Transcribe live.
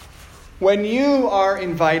When you are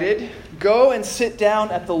invited, go and sit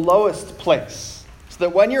down at the lowest place, so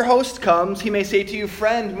that when your host comes, he may say to you,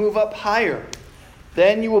 "Friend, move up higher."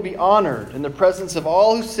 Then you will be honored in the presence of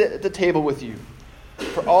all who sit at the table with you.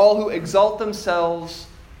 For all who exalt themselves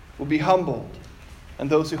will be humbled, and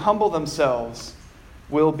those who humble themselves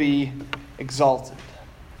will be exalted.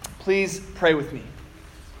 Please pray with me.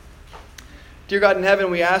 Dear God in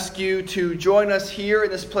heaven, we ask you to join us here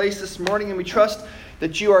in this place this morning, and we trust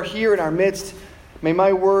that you are here in our midst. May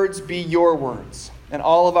my words be your words, and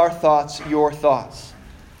all of our thoughts your thoughts.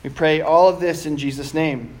 We pray all of this in Jesus'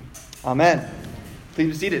 name. Amen. Please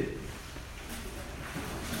be seated.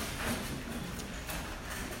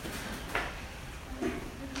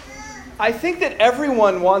 I think that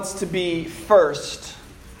everyone wants to be first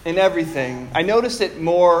in everything. I notice it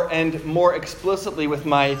more and more explicitly with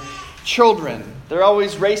my children. They're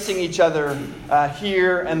always racing each other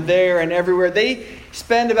here and there and everywhere. They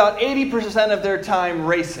spend about 80% of their time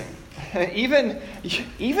racing.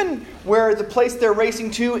 Even where the place they're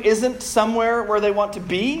racing to isn't somewhere where they want to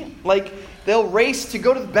be. Like, they'll race to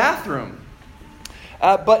go to the bathroom.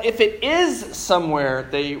 But if it is somewhere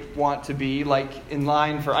they want to be, like in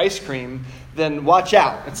line for ice cream, then watch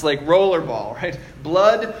out. It's like rollerball, right?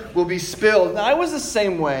 Blood will be spilled. And I was the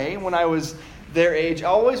same way when I was their age,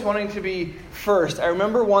 always wanting to be first. I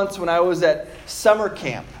remember once when I was at summer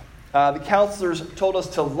camp, the counselors told us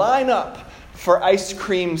to line up for ice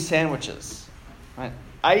cream sandwiches. Right?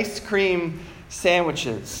 Ice cream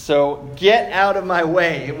sandwiches. So get out of my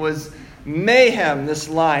way. It was mayhem, this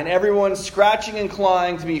line. Everyone scratching and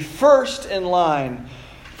clawing to be first in line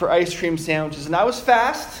for ice cream sandwiches. And I was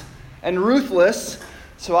fast and ruthless,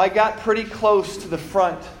 so I got pretty close to the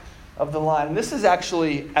front of the line. And this is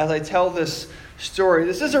actually, as I tell this story,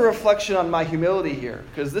 this is a reflection on my humility here,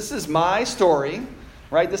 because this is my story,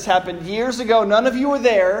 right? This happened years ago. None of you were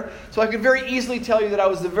there, so I could very easily tell you that I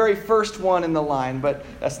was the very first one in the line, but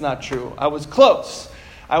that's not true. I was close.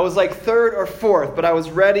 I was like third or fourth, but I was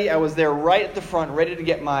ready. I was there right at the front, ready to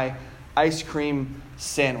get my ice cream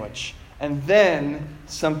sandwich. And then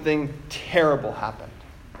something terrible happened,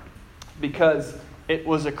 because it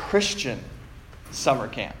was a Christian summer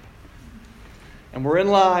camp. And we're in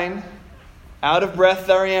line, out of breath.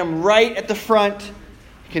 There I am, right at the front.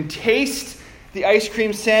 You can taste the ice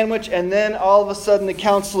cream sandwich. And then all of a sudden the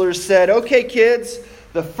counselors said, "Okay, kids,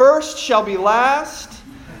 the first shall be last,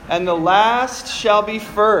 and the last shall be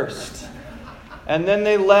first." And then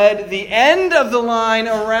they led the end of the line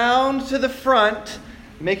around to the front,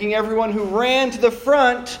 making everyone who ran to the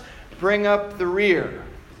front bring up the rear.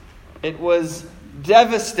 It was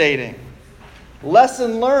devastating.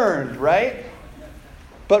 Lesson learned, right?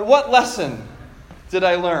 But what lesson did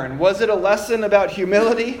I learn? Was it a lesson about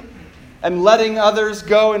humility and letting others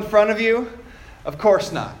go in front of you? Of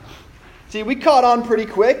course not. See, we caught on pretty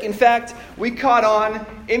quick. In fact, we caught on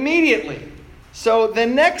immediately. So the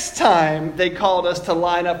next time they called us to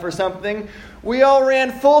line up for something, we all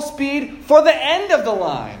ran full speed for the end of the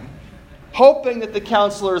line, hoping that the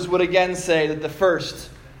counselors would again say that the first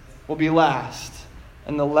will be last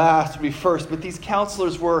and the last will be first. But these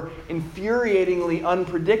counselors were infuriatingly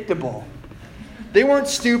unpredictable. They weren't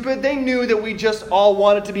stupid. They knew that we just all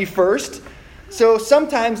wanted to be first. So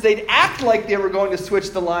sometimes they'd act like they were going to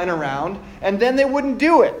switch the line around, and then they wouldn't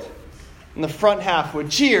do it. And the front half would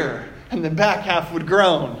cheer, and the back half would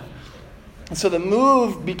groan. And so the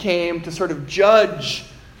move became to sort of judge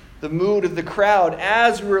the mood of the crowd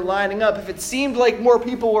as we were lining up. If it seemed like more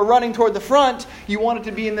people were running toward the front, you wanted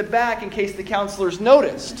to be in the back in case the counselors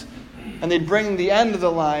noticed. And they'd bring the end of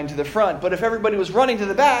the line to the front. But if everybody was running to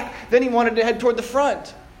the back, then he wanted to head toward the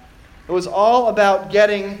front. It was all about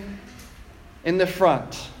getting in the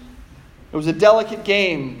front. It was a delicate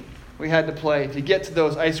game we had to play to get to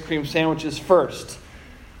those ice cream sandwiches first.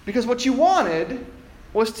 Because what you wanted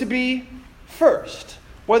was to be first.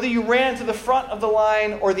 Whether you ran to the front of the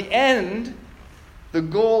line or the end, the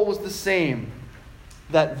goal was the same.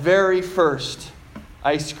 That very first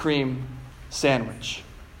ice cream sandwich.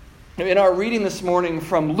 In our reading this morning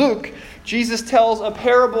from Luke, Jesus tells a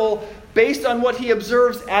parable based on what he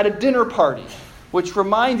observes at a dinner party, which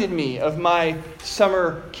reminded me of my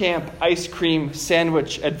summer camp ice cream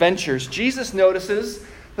sandwich adventures. Jesus notices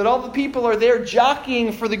that all the people are there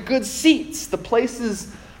jockeying for the good seats, the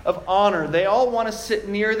places of honor. They all want to sit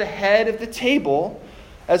near the head of the table,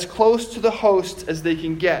 as close to the host as they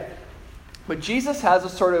can get. But Jesus has a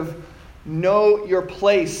sort of know your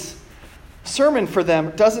place sermon for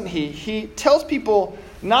them, doesn't he? He tells people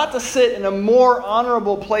not to sit in a more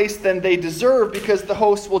honorable place than they deserve, because the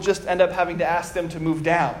host will just end up having to ask them to move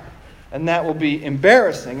down. And that will be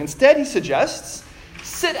embarrassing. Instead, he suggests,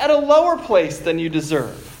 sit at a lower place than you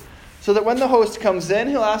deserve, so that when the host comes in,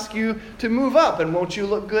 he'll ask you to move up, and won't you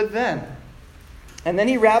look good then? And then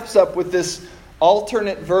he wraps up with this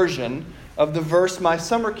alternate version of the verse my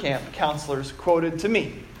summer camp counselors quoted to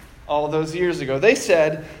me all those years ago. They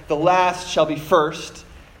said, the last shall be first,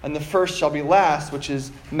 and the first shall be last, which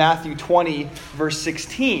is Matthew 20, verse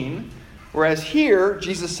 16. Whereas here,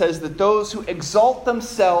 Jesus says that those who exalt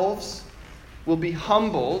themselves will be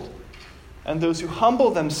humbled, and those who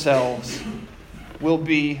humble themselves will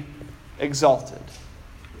be exalted.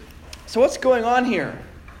 So what's going on here?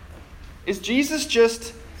 Is Jesus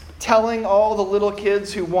just telling all the little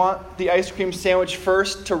kids who want the ice cream sandwich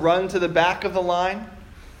first to run to the back of the line?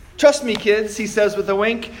 Trust me, kids, he says with a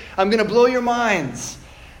wink, I'm going to blow your minds.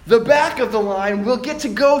 The back of the line will get to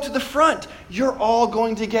go to the front. You're all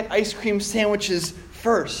going to get ice cream sandwiches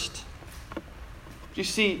first. You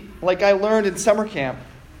see, like I learned in summer camp,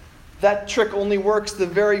 that trick only works the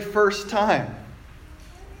very first time.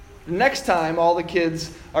 The next time, all the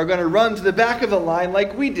kids are going to run to the back of the line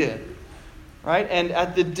like we did. Right? And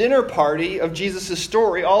at the dinner party of Jesus'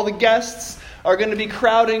 story, all the guests are going to be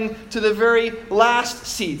crowding to the very last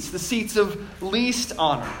seats, the seats of least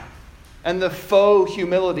honor. And the faux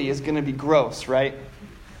humility is going to be gross, right?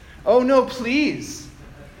 Oh no, please.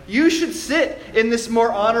 You should sit in this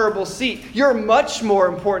more honorable seat. You're much more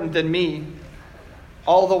important than me.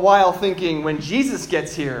 All the while thinking, when Jesus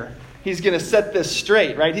gets here, he's going to set this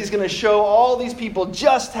straight, right? He's going to show all these people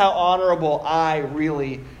just how honorable I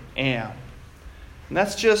really am. And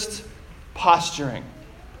that's just posturing,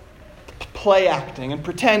 play acting, and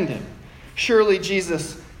pretending. Surely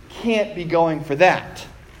Jesus can't be going for that.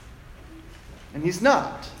 And he's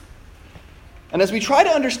not. And as we try to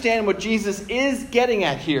understand what Jesus is getting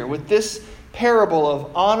at here with this parable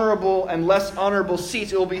of honorable and less honorable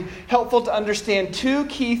seats, it will be helpful to understand two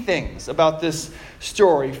key things about this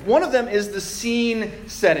story. One of them is the scene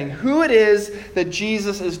setting, who it is that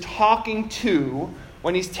Jesus is talking to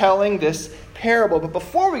when he's telling this parable. But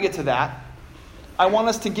before we get to that, I want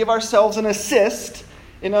us to give ourselves an assist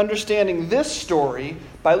in understanding this story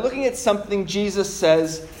by looking at something Jesus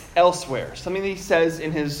says elsewhere. Something that he says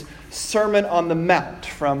in his Sermon on the Mount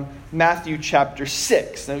from Matthew chapter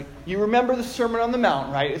 6. Now, you remember the Sermon on the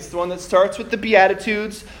Mount, right? It's the one that starts with the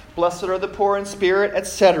Beatitudes, blessed are the poor in spirit,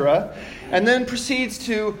 etc., and then proceeds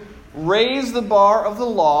to raise the bar of the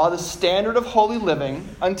law, the standard of holy living,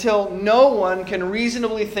 until no one can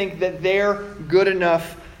reasonably think that they're good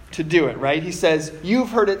enough to do it, right? He says,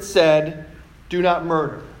 you've heard it said, do not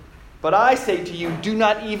murder. But I say to you, do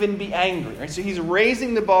not even be angry. Right? So he's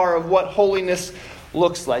raising the bar of what holiness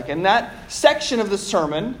looks like. And that section of the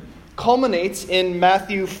sermon culminates in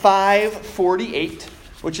Matthew 5:48,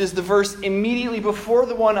 which is the verse immediately before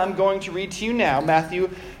the one I'm going to read to you now, Matthew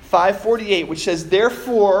 5:48, which says,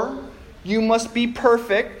 therefore you must be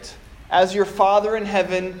perfect as your Father in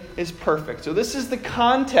heaven is perfect. So this is the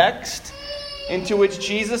context into which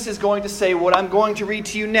Jesus is going to say what I'm going to read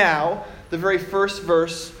to you now, the very first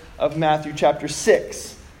verse of Matthew chapter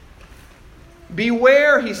 6.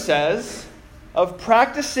 Beware, he says, of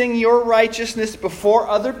practicing your righteousness before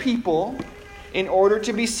other people in order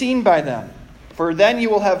to be seen by them, for then you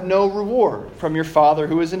will have no reward from your Father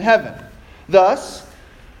who is in heaven. Thus,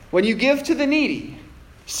 when you give to the needy,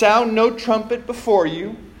 sound no trumpet before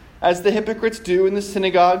you, as the hypocrites do in the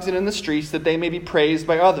synagogues and in the streets, that they may be praised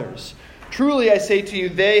by others. Truly, I say to you,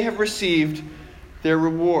 they have received their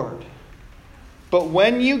reward. But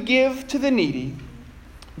when you give to the needy,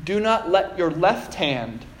 do not let your left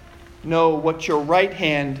hand know what your right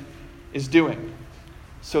hand is doing,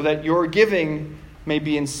 so that your giving may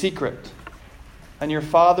be in secret. And your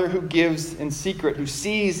Father who gives in secret, who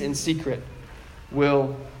sees in secret,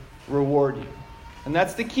 will reward you. And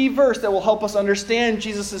that's the key verse that will help us understand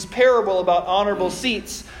Jesus' parable about honorable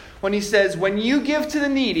seats when he says, when you give to the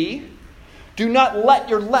needy, do not let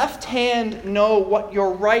your left hand know what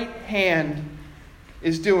your right hand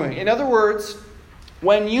is doing. In other words,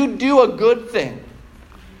 when you do a good thing,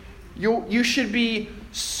 you should be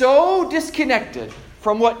so disconnected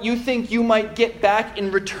from what you think you might get back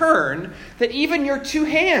in return that even your two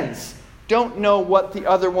hands don't know what the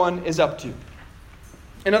other one is up to.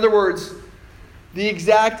 In other words, the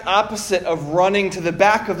exact opposite of running to the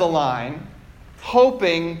back of the line,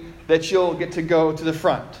 hoping that you'll get to go to the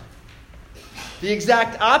front. The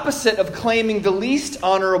exact opposite of claiming the least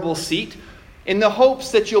honorable seat in the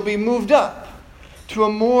hopes that you'll be moved up to a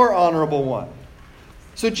more honorable one.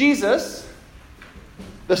 So Jesus,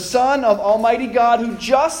 the Son of Almighty God, who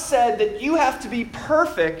just said that you have to be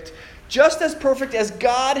perfect, just as perfect as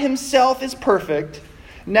God himself is perfect,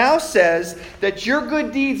 now says that your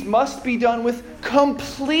good deeds must be done with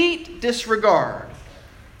complete disregard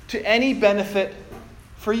to any benefit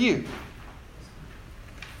for you.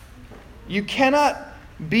 You cannot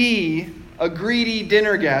be a greedy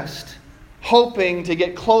dinner guest hoping to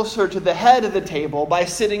get closer to the head of the table by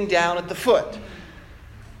sitting down at the foot.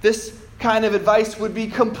 This kind of advice would be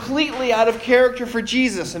completely out of character for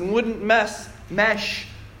Jesus and wouldn't mesh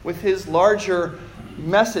with his larger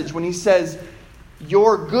message when he says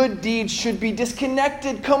your good deeds should be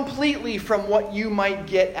disconnected completely from what you might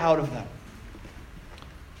get out of them.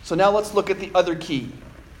 So now let's look at the other key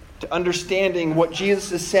to understanding what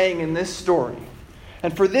Jesus is saying in this story.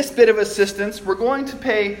 And for this bit of assistance, we're going to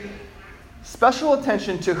pay special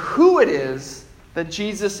attention to who it is that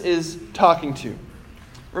Jesus is talking to.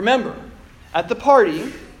 Remember, at the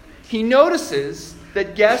party, he notices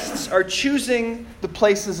that guests are choosing the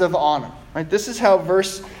places of honor. Right? This is how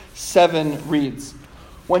verse 7 reads.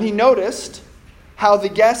 When he noticed how the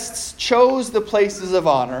guests chose the places of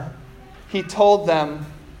honor, he told them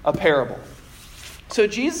a parable. So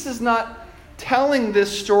Jesus is not telling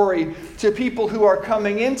this story to people who are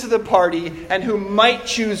coming into the party and who might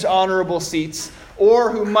choose honorable seats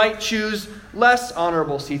or who might choose less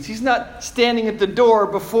honorable seats. He's not standing at the door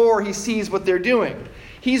before he sees what they're doing.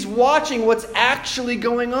 He's watching what's actually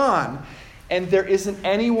going on, and there isn't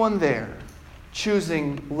anyone there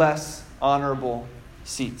choosing less honorable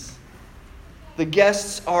seats. The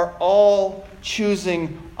guests are all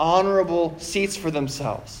choosing honorable seats for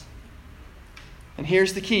themselves. And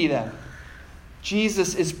here's the key then.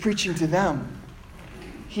 Jesus is preaching to them.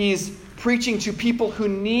 He's preaching to people who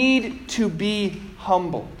need to be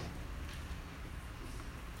humbled.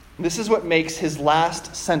 This is what makes his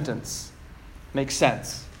last sentence make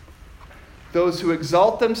sense. Those who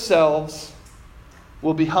exalt themselves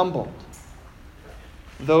will be humbled.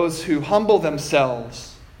 Those who humble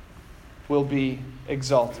themselves will be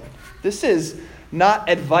exalted. This is not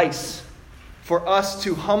advice for us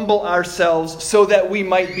to humble ourselves so that we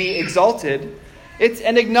might be exalted. It's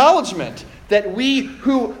an acknowledgement that we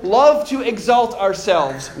who love to exalt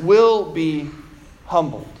ourselves will be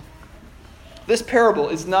humbled. This parable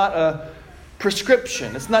is not a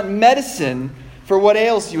prescription. It's not medicine for what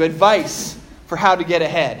ails you, advice for how to get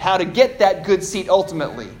ahead, how to get that good seat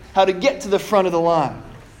ultimately, how to get to the front of the line.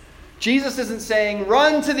 Jesus isn't saying,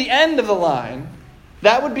 run to the end of the line.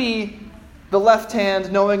 That would be the left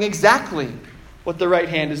hand knowing exactly what the right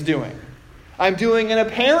hand is doing. I'm doing an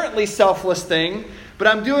apparently selfless thing, but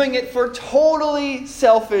I'm doing it for totally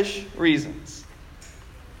selfish reasons.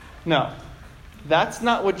 No, that's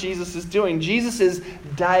not what Jesus is doing. Jesus is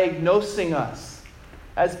diagnosing us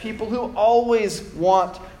as people who always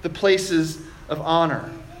want the places of honor,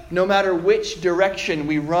 no matter which direction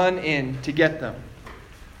we run in to get them.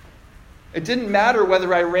 It didn't matter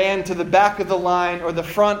whether I ran to the back of the line or the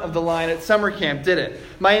front of the line at summer camp, did it?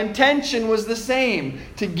 My intention was the same,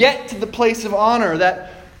 to get to the place of honor,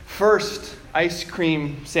 that first ice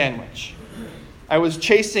cream sandwich. I was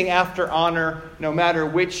chasing after honor no matter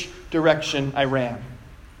which direction I ran.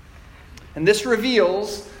 And this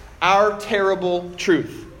reveals our terrible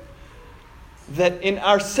truth, that in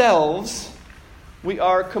ourselves we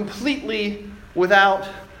are completely without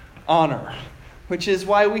honor, which is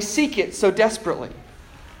why we seek it so desperately,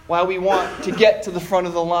 why we want to get to the front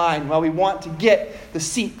of the line, why we want to get the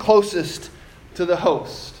seat closest to the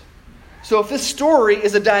host. So if this story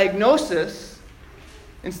is a diagnosis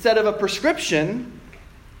instead of a prescription,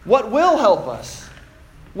 what will help us?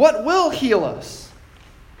 What will heal us?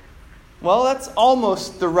 Well, that's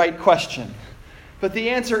almost the right question. But the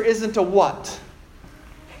answer isn't a what.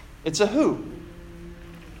 It's a who.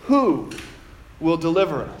 Who will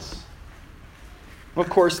deliver us? Of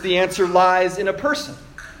course, the answer lies in a person.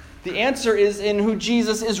 The answer is in who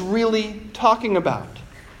Jesus is really talking about.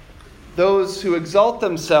 Those who exalt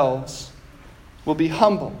themselves will be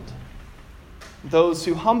humbled. Those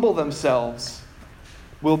who humble themselves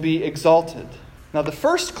will be exalted. Now, the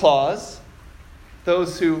first clause,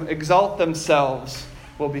 those who exalt themselves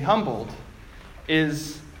will be humbled,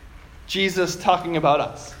 is Jesus talking about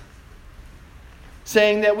us.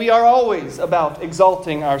 Saying that we are always about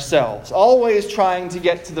exalting ourselves, always trying to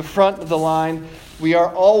get to the front of the line. We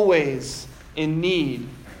are always in need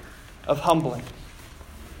of humbling.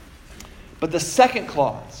 But the second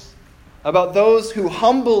clause, about those who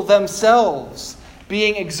humble themselves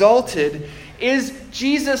being exalted, is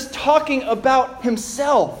Jesus talking about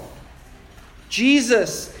himself.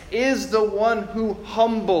 Jesus is the one who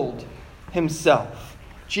humbled himself.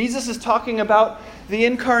 Jesus is talking about the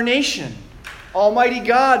incarnation. Almighty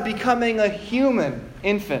God becoming a human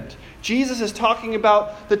infant, Jesus is talking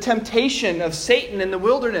about the temptation of Satan in the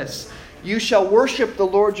wilderness. You shall worship the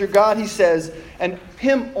Lord your God, he says, and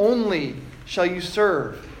him only shall you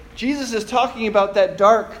serve. Jesus is talking about that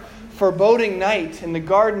dark, foreboding night in the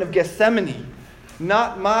Garden of Gethsemane.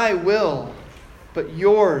 Not my will, but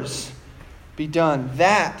yours be done.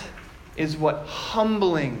 That is what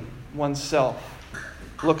humbling oneself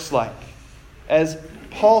looks like. As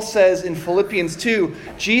Paul says in Philippians 2,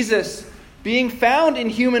 Jesus, being found in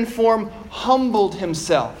human form, humbled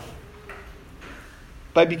himself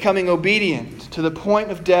by becoming obedient to the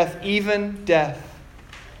point of death, even death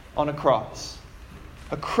on a cross.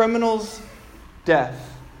 A criminal's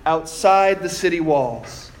death outside the city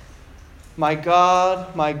walls. My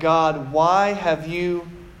God, why have you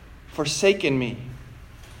forsaken me?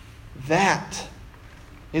 That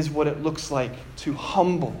is what it looks like to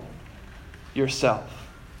humble yourself.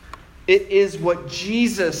 It is what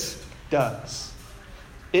Jesus does.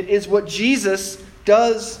 It is what Jesus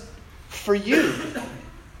does for you.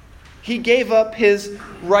 He gave up his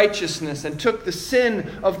righteousness and took the sin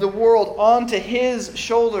of the world onto his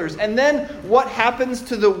shoulders. And then what happens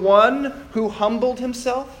to the one who humbled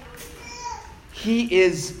himself? He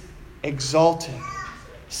is exalted,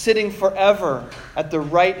 sitting forever at the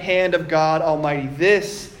right hand of God Almighty.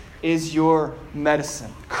 This is your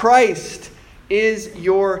medicine. Christ is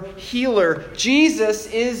your healer. Jesus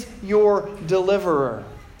is your deliverer.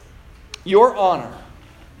 Your honor,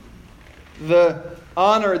 the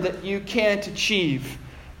honor that you can't achieve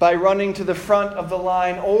by running to the front of the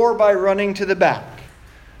line or by running to the back,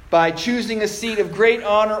 by choosing a seat of great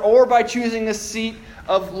honor or by choosing a seat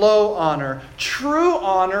of low honor. True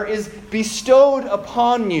honor is bestowed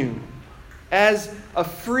upon you as a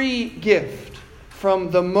free gift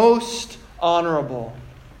from the most honorable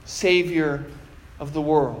Savior of the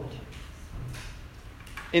world.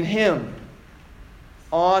 In him,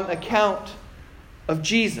 on account of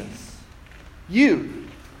Jesus, you,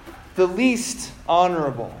 the least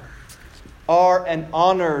honorable, are an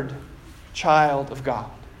honored child of God.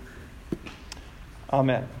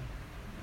 Amen.